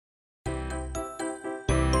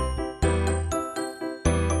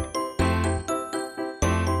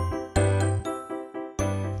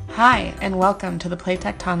Hi, and welcome to the Play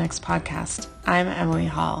Tectonics podcast. I'm Emily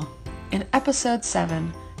Hall. In episode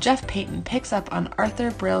 7, Jeff Payton picks up on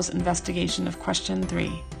Arthur Brill's investigation of question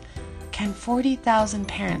 3. Can 40,000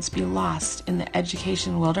 parents be lost in the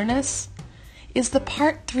education wilderness? Is the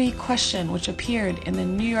Part 3 question which appeared in the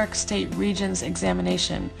New York State Regents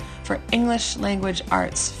examination for English language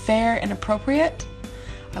arts fair and appropriate?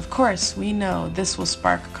 Of course, we know this will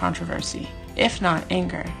spark controversy, if not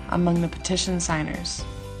anger, among the petition signers.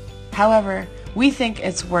 However, we think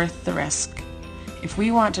it's worth the risk. If we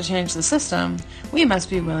want to change the system, we must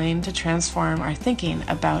be willing to transform our thinking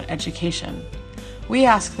about education. We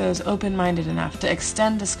ask those open-minded enough to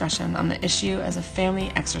extend discussion on the issue as a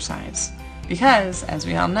family exercise. Because, as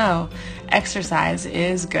we all know, exercise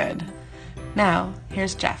is good. Now,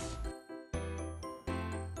 here's Jeff.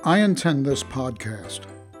 I intend this podcast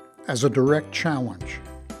as a direct challenge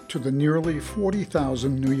to the nearly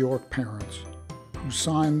 40,000 New York parents who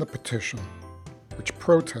signed the petition which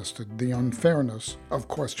protested the unfairness of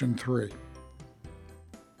question 3.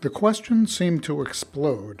 The question seemed to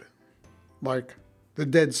explode like the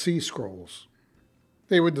Dead Sea Scrolls.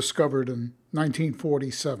 They were discovered in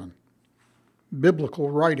 1947.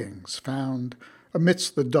 Biblical writings found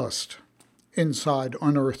amidst the dust inside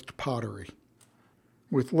unearthed pottery.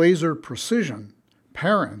 With laser precision,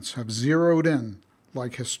 parents have zeroed in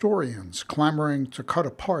like historians clamoring to cut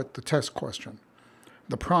apart the test question,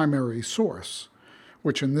 the primary source,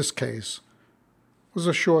 which in this case was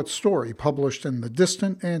a short story published in the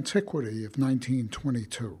distant antiquity of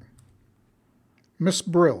 1922. Miss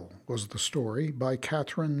Brill was the story by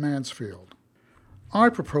Catherine Mansfield. I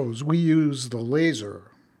propose we use the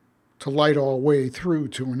laser to light our way through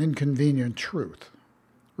to an inconvenient truth,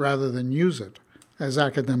 rather than use it as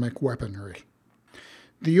academic weaponry.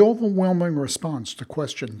 The overwhelming response to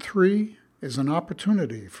question 3 is an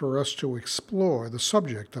opportunity for us to explore the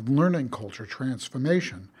subject of learning culture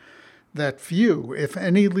transformation that few, if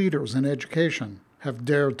any, leaders in education have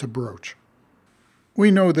dared to broach. We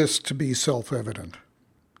know this to be self-evident.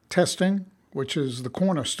 Testing, which is the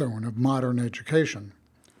cornerstone of modern education,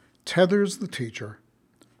 tethers the teacher,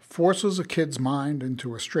 forces a kid's mind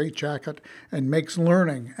into a straitjacket, and makes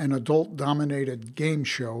learning an adult-dominated game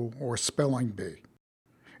show or spelling bee.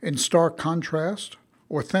 In stark contrast,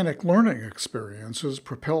 authentic learning experiences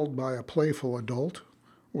propelled by a playful adult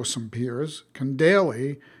or some peers can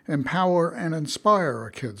daily empower and inspire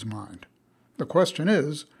a kid's mind. The question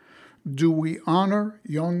is, do we honor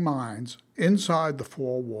young minds inside the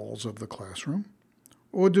four walls of the classroom,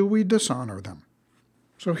 or do we dishonor them?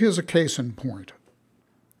 So here's a case in point.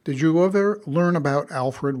 Did you ever learn about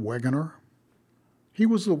Alfred Wegener? He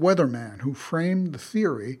was the weatherman who framed the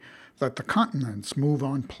theory that the continents move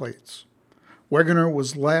on plates. Wegener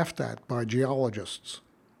was laughed at by geologists.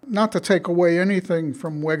 Not to take away anything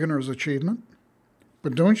from Wegener's achievement,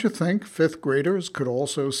 but don't you think 5th graders could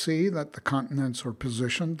also see that the continents are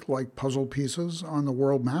positioned like puzzle pieces on the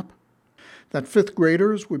world map? That 5th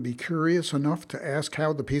graders would be curious enough to ask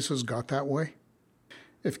how the pieces got that way?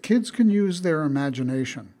 If kids can use their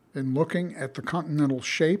imagination in looking at the continental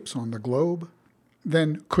shapes on the globe,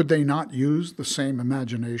 then could they not use the same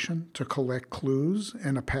imagination to collect clues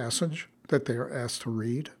in a passage that they are asked to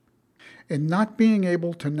read? In not being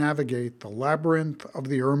able to navigate the labyrinth of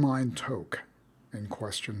the ermine toque in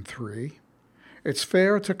question 3, it's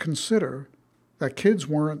fair to consider that kids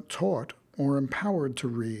weren't taught or empowered to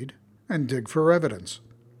read and dig for evidence.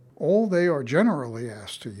 All they are generally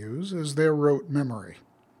asked to use is their rote memory.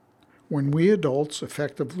 When we adults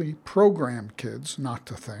effectively program kids not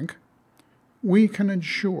to think, we can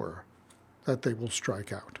ensure that they will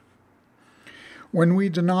strike out. When we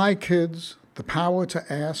deny kids the power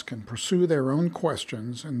to ask and pursue their own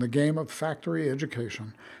questions in the game of factory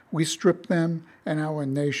education, we strip them and our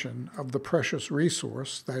nation of the precious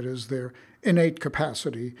resource that is their innate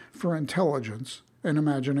capacity for intelligence and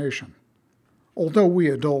imagination. Although we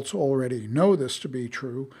adults already know this to be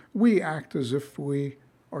true, we act as if we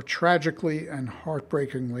are tragically and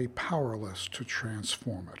heartbreakingly powerless to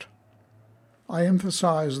transform it. I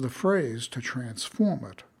emphasize the phrase to transform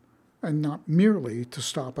it, and not merely to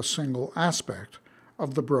stop a single aspect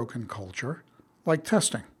of the broken culture, like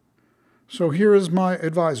testing. So here is my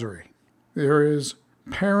advisory. There is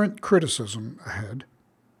parent criticism ahead.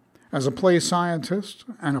 As a play scientist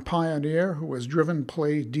and a pioneer who has driven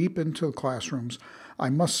play deep into classrooms, I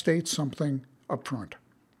must state something up front.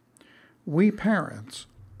 We parents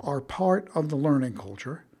are part of the learning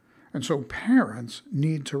culture, and so parents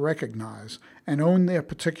need to recognize and own their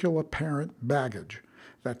particular parent baggage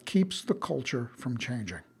that keeps the culture from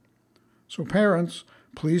changing. So parents,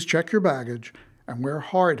 please check your baggage and wear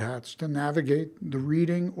hard hats to navigate the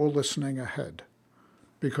reading or listening ahead,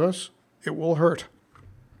 because it will hurt.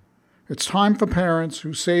 It's time for parents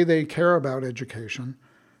who say they care about education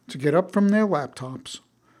to get up from their laptops,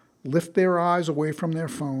 lift their eyes away from their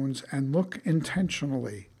phones, and look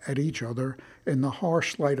intentionally at each other in the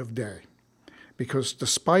harsh light of day. Because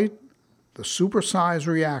despite the supersized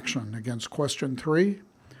reaction against question 3,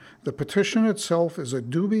 the petition itself is a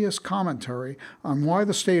dubious commentary on why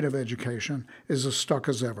the state of education is as stuck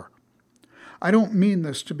as ever. I don't mean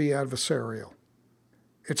this to be adversarial.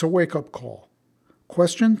 It's a wake-up call.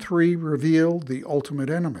 Question 3 revealed the ultimate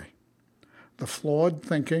enemy, the flawed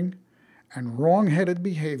thinking and wrong-headed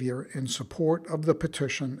behavior in support of the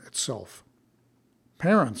petition itself.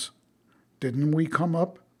 Parents, didn't we come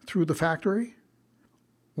up through the factory?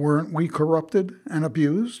 Weren't we corrupted and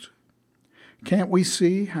abused? Can't we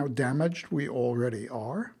see how damaged we already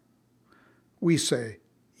are? We say,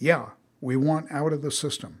 yeah, we want out of the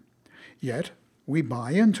system, yet we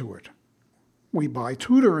buy into it. We buy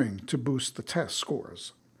tutoring to boost the test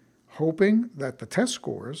scores, hoping that the test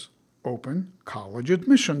scores open college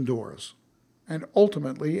admission doors, and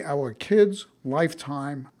ultimately our kids'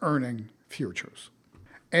 lifetime earning futures.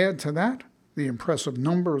 Add to that the impressive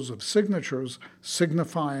numbers of signatures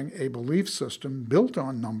signifying a belief system built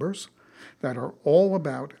on numbers that are all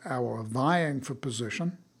about our vying for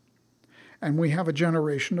position, and we have a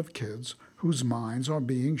generation of kids whose minds are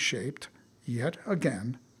being shaped, yet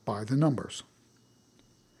again, by the numbers.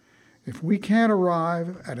 If we can't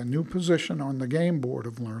arrive at a new position on the game board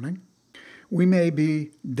of learning, we may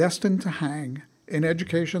be destined to hang in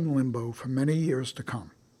education limbo for many years to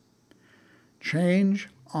come. Change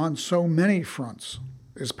on so many fronts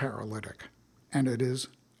is paralytic, and it is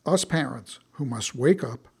us parents who must wake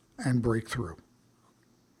up and break through.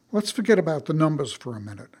 Let's forget about the numbers for a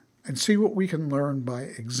minute and see what we can learn by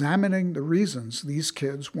examining the reasons these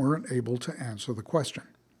kids weren't able to answer the question.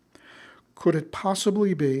 Could it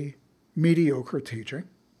possibly be mediocre teaching?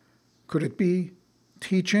 Could it be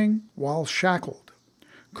teaching while shackled?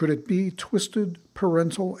 Could it be twisted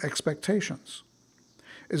parental expectations?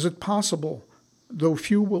 Is it possible, though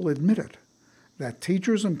few will admit it, that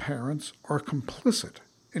teachers and parents are complicit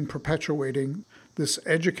in perpetuating this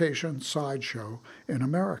education sideshow in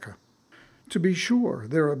America? To be sure,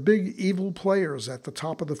 there are big evil players at the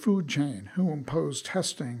top of the food chain who impose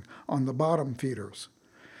testing on the bottom feeders.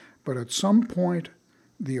 But at some point,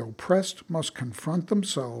 the oppressed must confront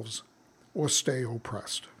themselves or stay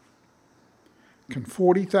oppressed. Can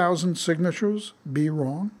 40,000 signatures be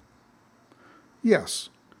wrong? Yes,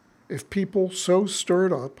 if people so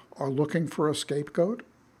stirred up are looking for a scapegoat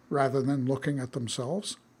rather than looking at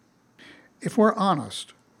themselves. If we're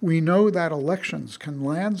honest, we know that elections can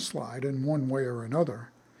landslide in one way or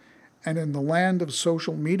another, and in the land of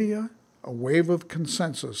social media, a wave of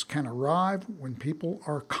consensus can arrive when people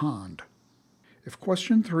are conned. If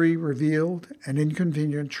question 3 revealed an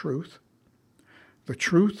inconvenient truth, the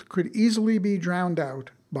truth could easily be drowned out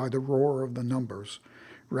by the roar of the numbers,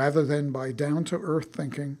 rather than by down-to-earth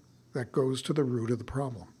thinking that goes to the root of the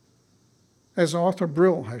problem. As Arthur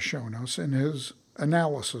Brill has shown us in his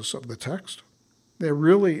analysis of the text, there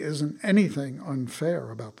really isn't anything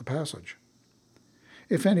unfair about the passage.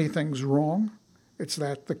 If anything's wrong, it's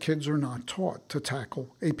that the kids are not taught to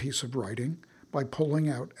tackle a piece of writing by pulling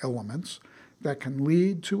out elements that can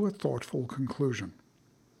lead to a thoughtful conclusion.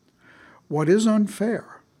 What is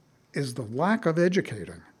unfair is the lack of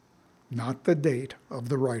educating, not the date of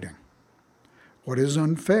the writing. What is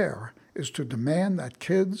unfair is to demand that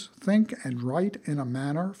kids think and write in a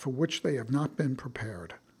manner for which they have not been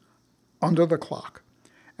prepared, under the clock,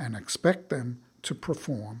 and expect them to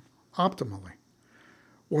perform optimally.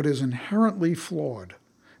 What is inherently flawed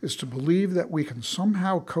is to believe that we can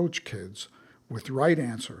somehow coach kids with right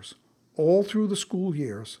answers all through the school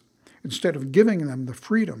years instead of giving them the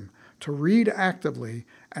freedom to read actively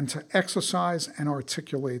and to exercise and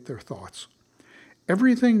articulate their thoughts.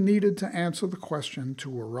 Everything needed to answer the question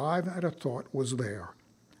to arrive at a thought was there,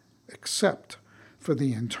 except for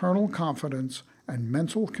the internal confidence and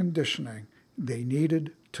mental conditioning they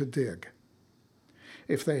needed to dig.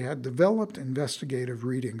 If they had developed investigative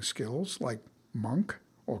reading skills like Monk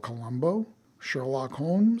or Columbo, Sherlock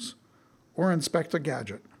Holmes, or Inspector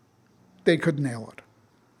Gadget, they could nail it.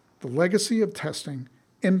 The legacy of testing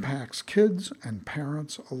impacts kids and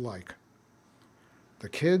parents alike. The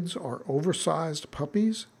kids are oversized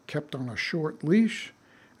puppies kept on a short leash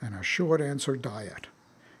and a short answer diet.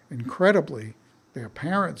 Incredibly, their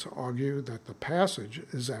parents argue that the passage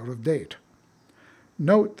is out of date.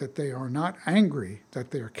 Note that they are not angry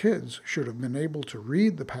that their kids should have been able to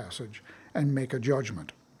read the passage and make a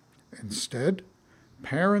judgment. Instead,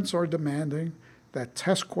 parents are demanding that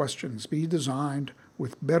test questions be designed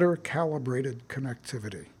with better calibrated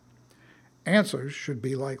connectivity. Answers should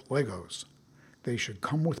be like Legos. They should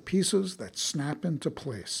come with pieces that snap into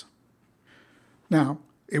place. Now,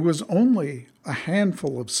 it was only a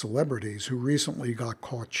handful of celebrities who recently got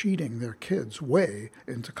caught cheating their kids' way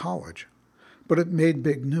into college, but it made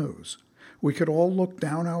big news. We could all look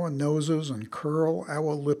down our noses and curl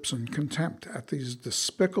our lips in contempt at these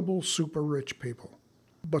despicable super-rich people.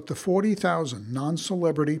 But the 40,000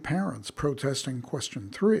 non-celebrity parents protesting Question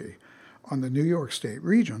 3 on the New York State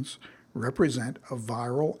Regents represent a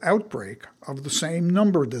viral outbreak of the same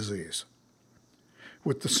number disease,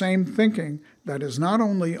 with the same thinking that is not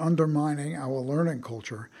only undermining our learning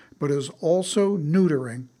culture, but is also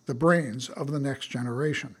neutering the brains of the next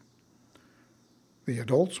generation. The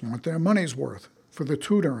adults want their money's worth for the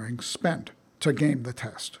tutoring spent to game the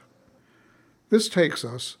test. This takes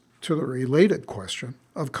us to the related question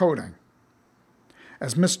of coding.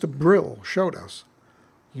 As Mr. Brill showed us,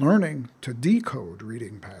 learning to decode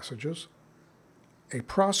reading passages, a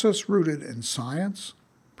process rooted in science,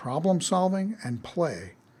 problem solving, and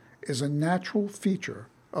play, is a natural feature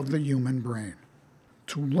of the human brain.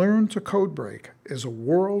 To learn to code break is a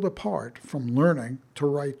world apart from learning to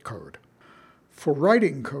write code. For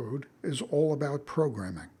writing code is all about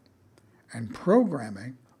programming, and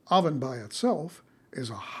programming, often by itself, is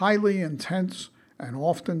a highly intense and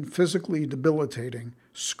often physically debilitating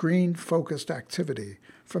screen-focused activity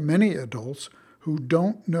for many adults who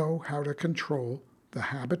don't know how to control the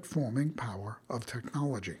habit-forming power of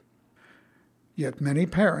technology. Yet many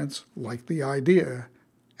parents like the idea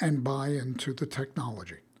and buy into the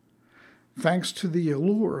technology. Thanks to the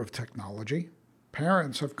allure of technology,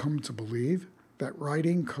 parents have come to believe that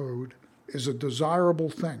writing code is a desirable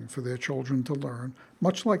thing for their children to learn,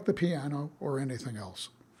 much like the piano or anything else.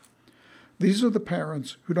 These are the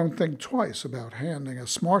parents who don't think twice about handing a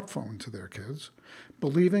smartphone to their kids,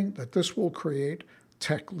 believing that this will create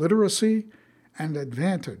tech literacy and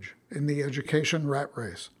advantage in the education rat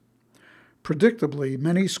race. Predictably,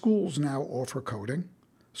 many schools now offer coding.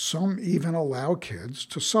 Some even allow kids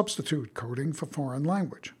to substitute coding for foreign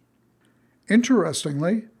language.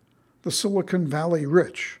 Interestingly, the Silicon Valley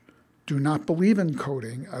rich do not believe in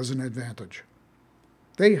coding as an advantage.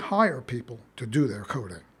 They hire people to do their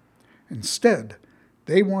coding. Instead,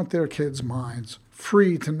 they want their kids' minds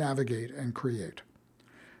free to navigate and create.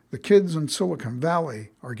 The kids in Silicon Valley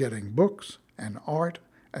are getting books and art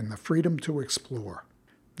and the freedom to explore.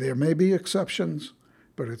 There may be exceptions,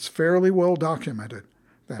 but it's fairly well documented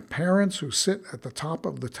that parents who sit at the top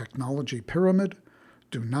of the technology pyramid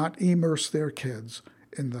do not immerse their kids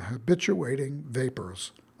in the habituating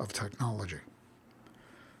vapors of technology.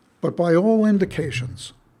 But by all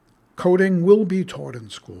indications, coding will be taught in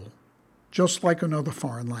school, just like another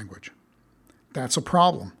foreign language. That's a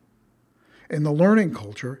problem. In the learning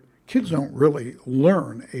culture, kids don't really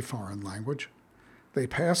learn a foreign language. They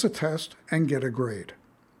pass a test and get a grade.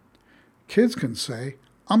 Kids can say,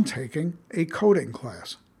 "I'm taking a coding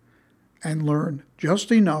class," and learn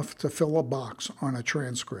just enough to fill a box on a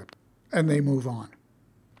transcript, and they move on.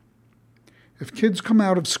 If kids come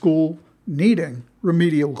out of school needing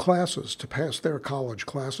remedial classes to pass their college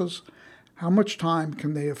classes, how much time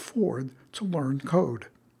can they afford to learn code?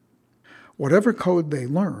 Whatever code they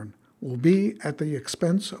learn will be at the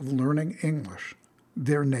expense of learning English,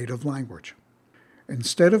 their native language.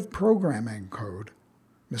 Instead of programming code,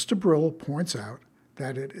 Mr. Brill points out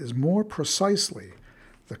that it is more precisely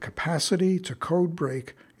the capacity to code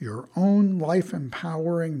break your own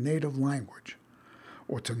life-empowering native language,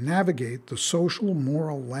 or to navigate the social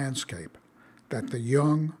moral landscape that the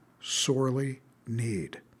young sorely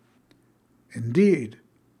need. Indeed,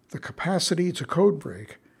 the capacity to code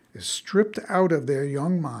break is stripped out of their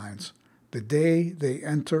young minds the day they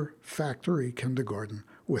enter factory kindergarten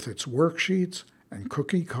with its worksheets and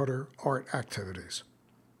cookie-cutter art activities.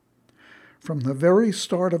 From the very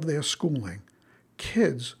start of their schooling,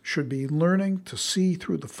 kids should be learning to see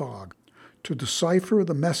through the fog, to decipher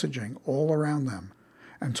the messaging all around them,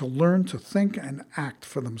 and to learn to think and act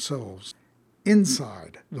for themselves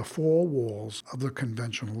inside the four walls of the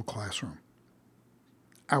conventional classroom.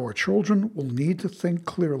 Our children will need to think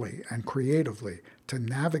clearly and creatively to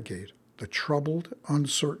navigate the troubled,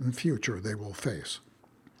 uncertain future they will face.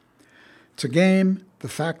 To game the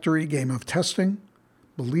factory game of testing,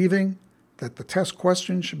 believing that the test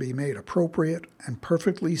questions should be made appropriate and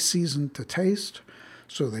perfectly seasoned to taste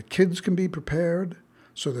so that kids can be prepared,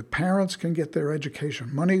 so that parents can get their education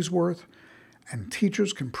money's worth, and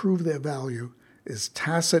teachers can prove their value, is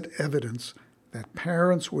tacit evidence that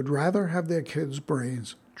parents would rather have their kids'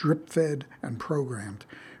 brains drip-fed, and programmed,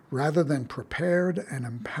 rather than prepared and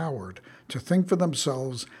empowered to think for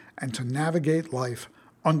themselves and to navigate life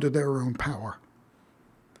under their own power.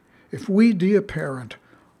 If we, dear parent,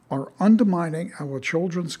 are undermining our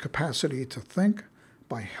children's capacity to think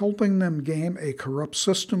by helping them game a corrupt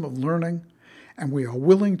system of learning, and we are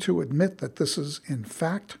willing to admit that this is in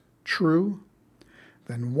fact true,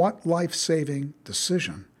 then what life-saving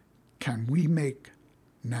decision can we make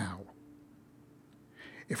now?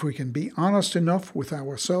 If we can be honest enough with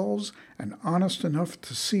ourselves and honest enough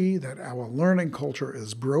to see that our learning culture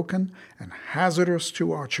is broken and hazardous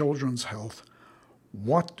to our children's health,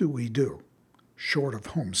 what do we do, short of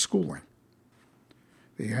homeschooling?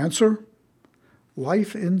 The answer?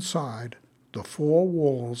 Life inside the four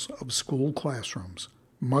walls of school classrooms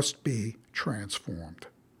must be transformed.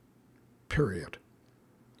 Period.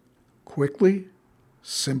 Quickly,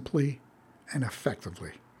 simply, and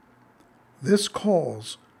effectively. This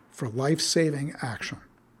calls for life-saving action.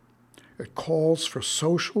 It calls for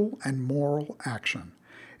social and moral action.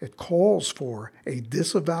 It calls for a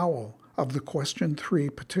disavowal of the Question 3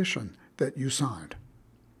 petition that you signed.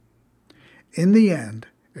 In the end,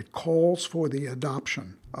 it calls for the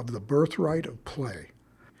adoption of the birthright of play,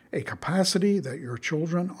 a capacity that your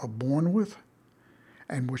children are born with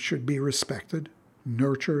and which should be respected,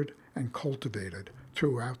 nurtured, and cultivated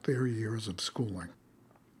throughout their years of schooling.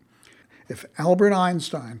 If Albert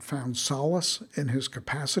Einstein found solace in his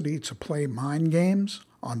capacity to play mind games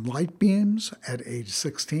on light beams at age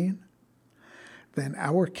 16, then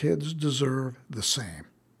our kids deserve the same.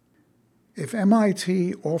 If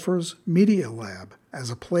MIT offers Media Lab as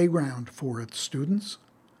a playground for its students,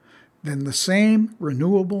 then the same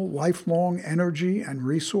renewable lifelong energy and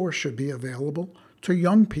resource should be available to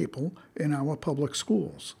young people in our public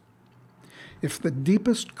schools. If the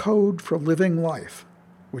deepest code for living life,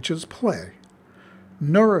 which is play,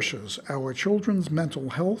 nourishes our children's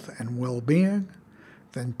mental health and well-being,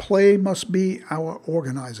 then play must be our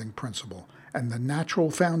organizing principle and the natural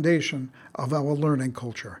foundation of our learning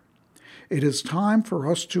culture. It is time for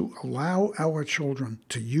us to allow our children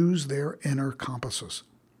to use their inner compasses.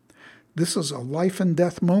 This is a life and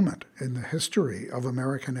death moment in the history of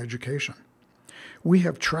American education. We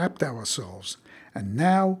have trapped ourselves, and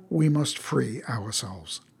now we must free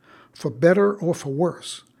ourselves. For better or for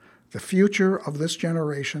worse, the future of this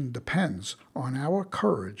generation depends on our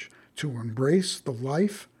courage to embrace the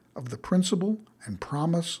life of the principle and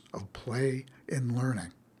promise of play in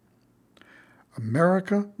learning.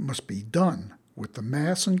 America must be done with the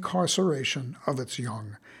mass incarceration of its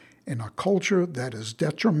young in a culture that is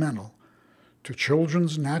detrimental to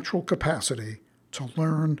children's natural capacity to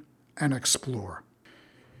learn and explore.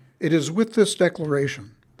 It is with this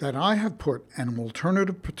declaration that I have put an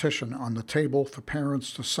alternative petition on the table for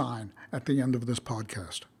parents to sign at the end of this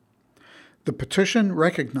podcast. The petition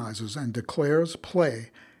recognizes and declares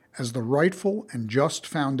play as the rightful and just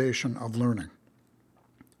foundation of learning.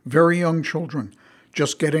 Very young children,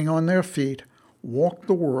 just getting on their feet, walk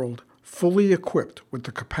the world fully equipped with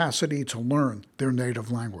the capacity to learn their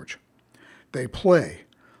native language. They play,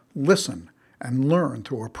 listen, and learn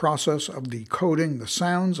through a process of decoding the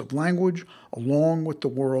sounds of language along with the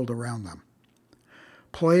world around them.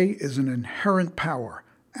 Play is an inherent power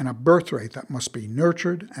and a birthright that must be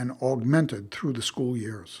nurtured and augmented through the school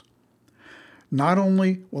years. Not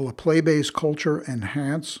only will a play-based culture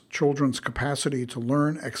enhance children's capacity to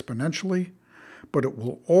learn exponentially, but it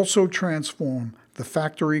will also transform the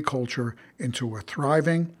factory culture into a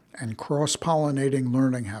thriving and cross-pollinating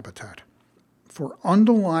learning habitat. For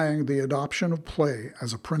underlying the adoption of play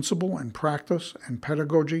as a principle and practice and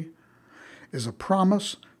pedagogy is a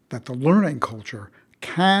promise that the learning culture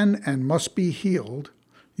can and must be healed,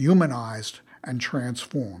 humanized, and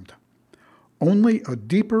transformed. Only a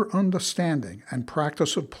deeper understanding and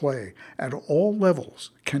practice of play at all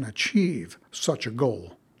levels can achieve such a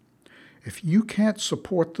goal. If you can't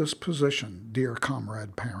support this position, dear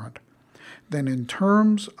comrade parent, then in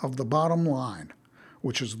terms of the bottom line,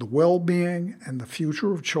 which is the well-being and the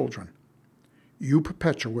future of children, you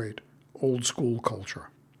perpetuate old school culture.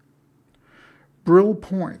 Brill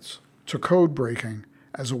points to code breaking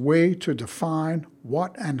as a way to define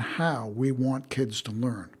what and how we want kids to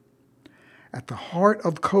learn. At the heart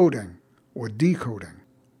of coding, or decoding,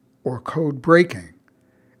 or code breaking,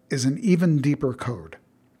 is an even deeper code.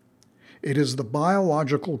 It is the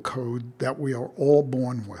biological code that we are all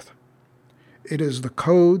born with. It is the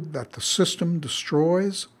code that the system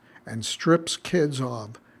destroys and strips kids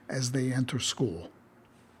of as they enter school.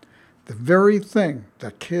 The very thing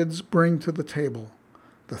that kids bring to the table,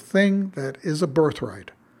 the thing that is a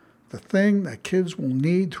birthright, The thing that kids will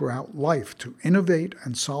need throughout life to innovate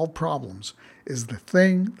and solve problems is the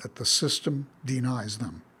thing that the system denies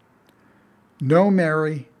them. No,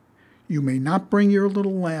 Mary, you may not bring your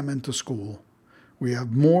little lamb into school. We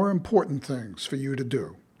have more important things for you to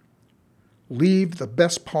do. Leave the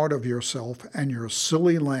best part of yourself and your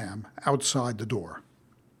silly lamb outside the door.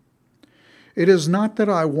 It is not that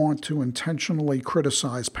I want to intentionally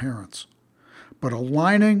criticize parents, but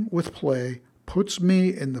aligning with play puts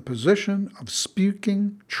me in the position of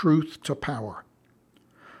speaking truth to power.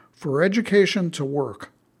 For education to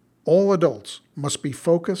work, all adults must be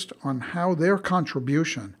focused on how their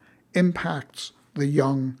contribution impacts the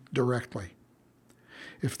young directly.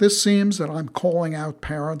 If this seems that I'm calling out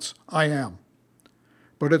parents, I am.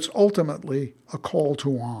 But it's ultimately a call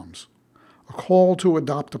to arms, a call to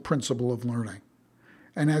adopt the principle of learning.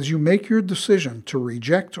 And as you make your decision to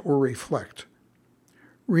reject or reflect,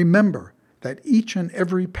 remember that each and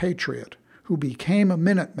every patriot who became a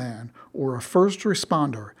Minuteman or a first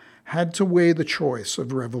responder had to weigh the choice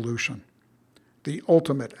of revolution, the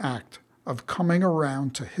ultimate act of coming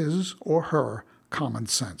around to his or her common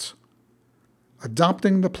sense.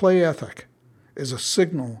 Adopting the play ethic is a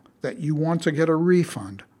signal that you want to get a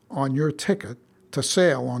refund on your ticket to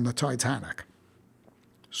sail on the Titanic.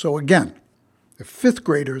 So again, if fifth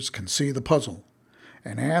graders can see the puzzle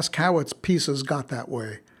and ask how its pieces got that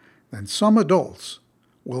way, then some adults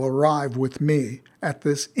will arrive with me at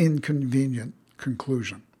this inconvenient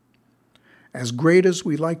conclusion. As great as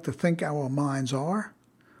we like to think our minds are,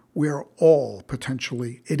 we are all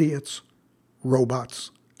potentially idiots,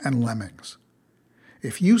 robots, and lemmings.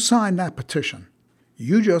 If you sign that petition,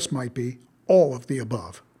 you just might be all of the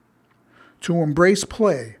above. To embrace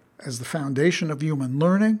play as the foundation of human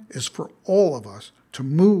learning is for all of us to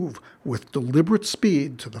move with deliberate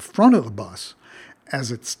speed to the front of the bus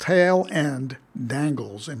as its tail end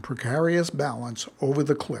dangles in precarious balance over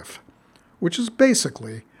the cliff, which is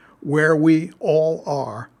basically where we all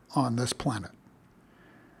are on this planet.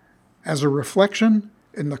 As a reflection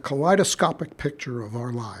in the kaleidoscopic picture of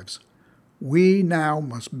our lives, we now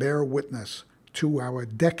must bear witness to our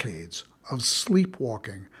decades of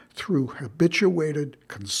sleepwalking through habituated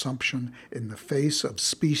consumption in the face of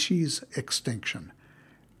species extinction,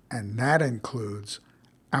 and that includes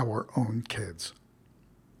our own kids.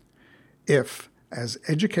 If, as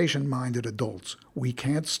education-minded adults, we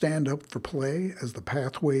can't stand up for play as the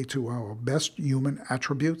pathway to our best human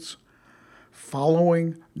attributes,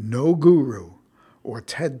 following no guru or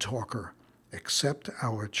TED talker except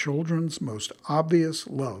our children's most obvious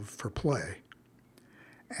love for play,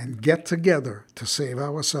 and get together to save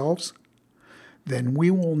ourselves, then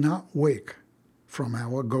we will not wake from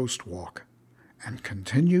our ghost walk and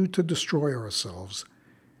continue to destroy ourselves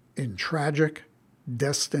in tragic,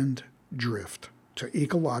 destined drift to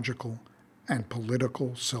ecological and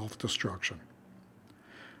political self-destruction.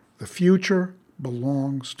 The future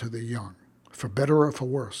belongs to the young, for better or for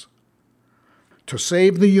worse. To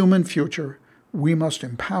save the human future, we must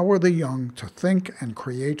empower the young to think and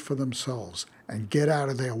create for themselves and get out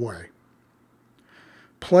of their way.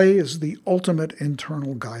 Play is the ultimate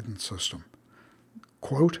internal guidance system.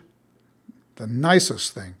 Quote, the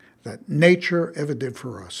nicest thing that nature ever did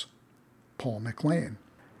for us, Paul McLean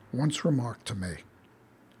once remarked to me.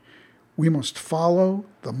 We must follow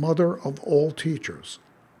the mother of all teachers,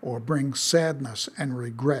 or bring sadness and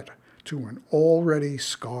regret to an already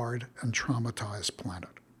scarred and traumatized planet.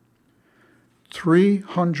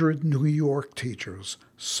 300 New York teachers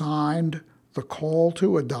signed the call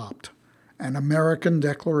to adopt an American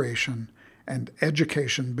Declaration and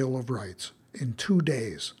Education Bill of Rights in 2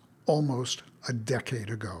 days, almost a decade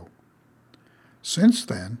ago. Since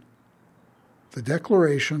then, the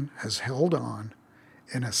Declaration has held on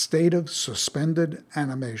in a state of suspended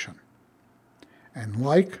animation. And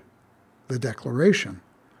like the Declaration,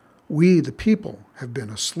 we, the people, have been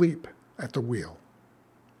asleep at the wheel.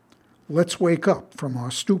 Let's wake up from our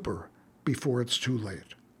stupor before it's too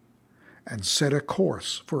late and set a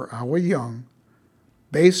course for our young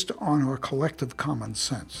based on our collective common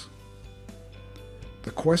sense.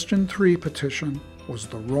 The Question 3 petition was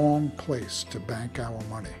the wrong place to bank our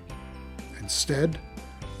money. Instead,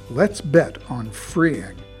 let's bet on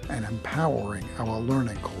freeing and empowering our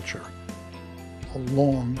learning culture,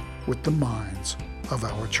 along with the minds of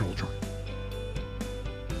our children.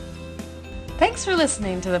 Thanks for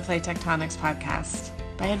listening to the Play Tectonics podcast.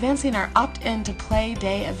 By advancing our opt-in to play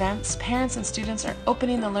day events, parents and students are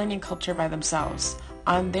opening the learning culture by themselves,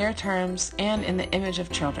 on their terms and in the image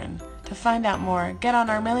of children. To find out more, get on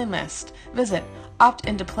our mailing list. Visit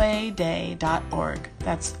optintoplayday.org.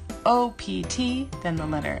 That's OPT, then the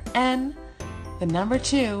letter N,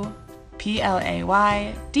 2, PLAYDAY.org.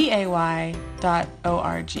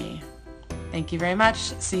 Thank you very much.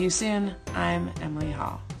 See you soon. I'm Emily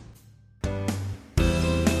Hall.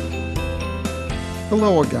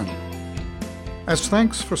 Hello again. As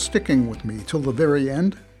thanks for sticking with me till the very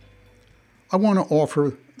end, I want to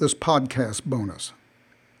offer this podcast bonus.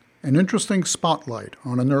 An interesting spotlight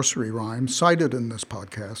on a nursery rhyme cited in this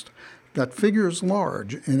podcast that figures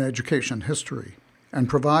large in education history and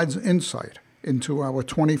provides insight into our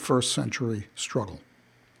 21st century struggle.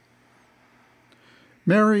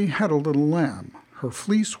 Mary had a little lamb. Her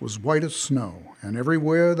fleece was white as snow, and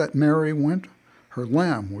everywhere that Mary went, her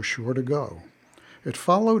lamb was sure to go. It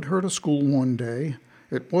followed her to school one day.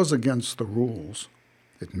 It was against the rules.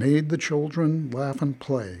 It made the children laugh and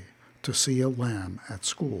play to see a lamb at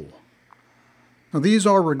school. Now, these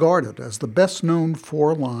are regarded as the best-known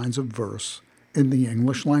 4 lines of verse in the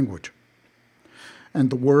English language.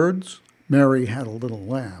 And the words, "Mary had a little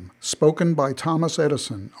lamb," spoken by Thomas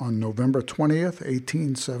Edison on November 20th,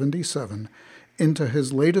 1877, into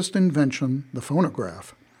his latest invention, the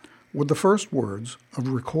phonograph, were the first words of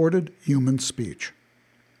recorded human speech.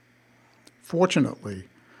 Fortunately,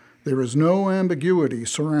 there is no ambiguity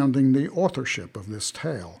surrounding the authorship of this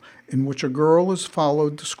tale, in which a girl is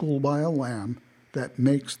followed to school by a lamb that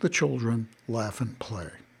makes the children laugh and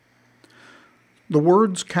play. The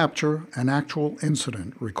words capture an actual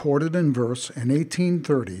incident recorded in verse in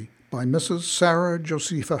 1830 by Mrs. Sarah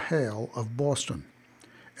Josepha Hale of Boston,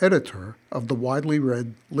 editor of the widely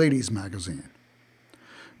read Ladies' Magazine.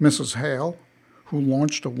 Mrs. Hale, who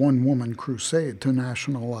launched a one-woman crusade to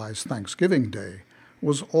nationalize Thanksgiving Day,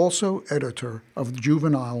 was also editor of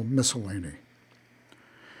Juvenile Miscellany.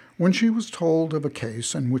 When she was told of a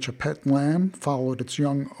case in which a pet lamb followed its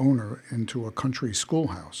young owner into a country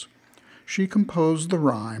schoolhouse, she composed the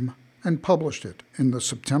rhyme and published it in the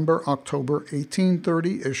September-October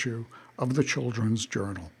 1830 issue of the Children's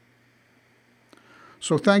Journal.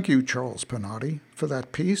 So thank you, Charles Pennati, for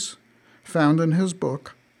that piece, found in his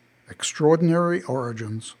book, Extraordinary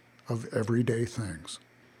Origins of Everyday Things.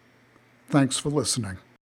 Thanks for listening.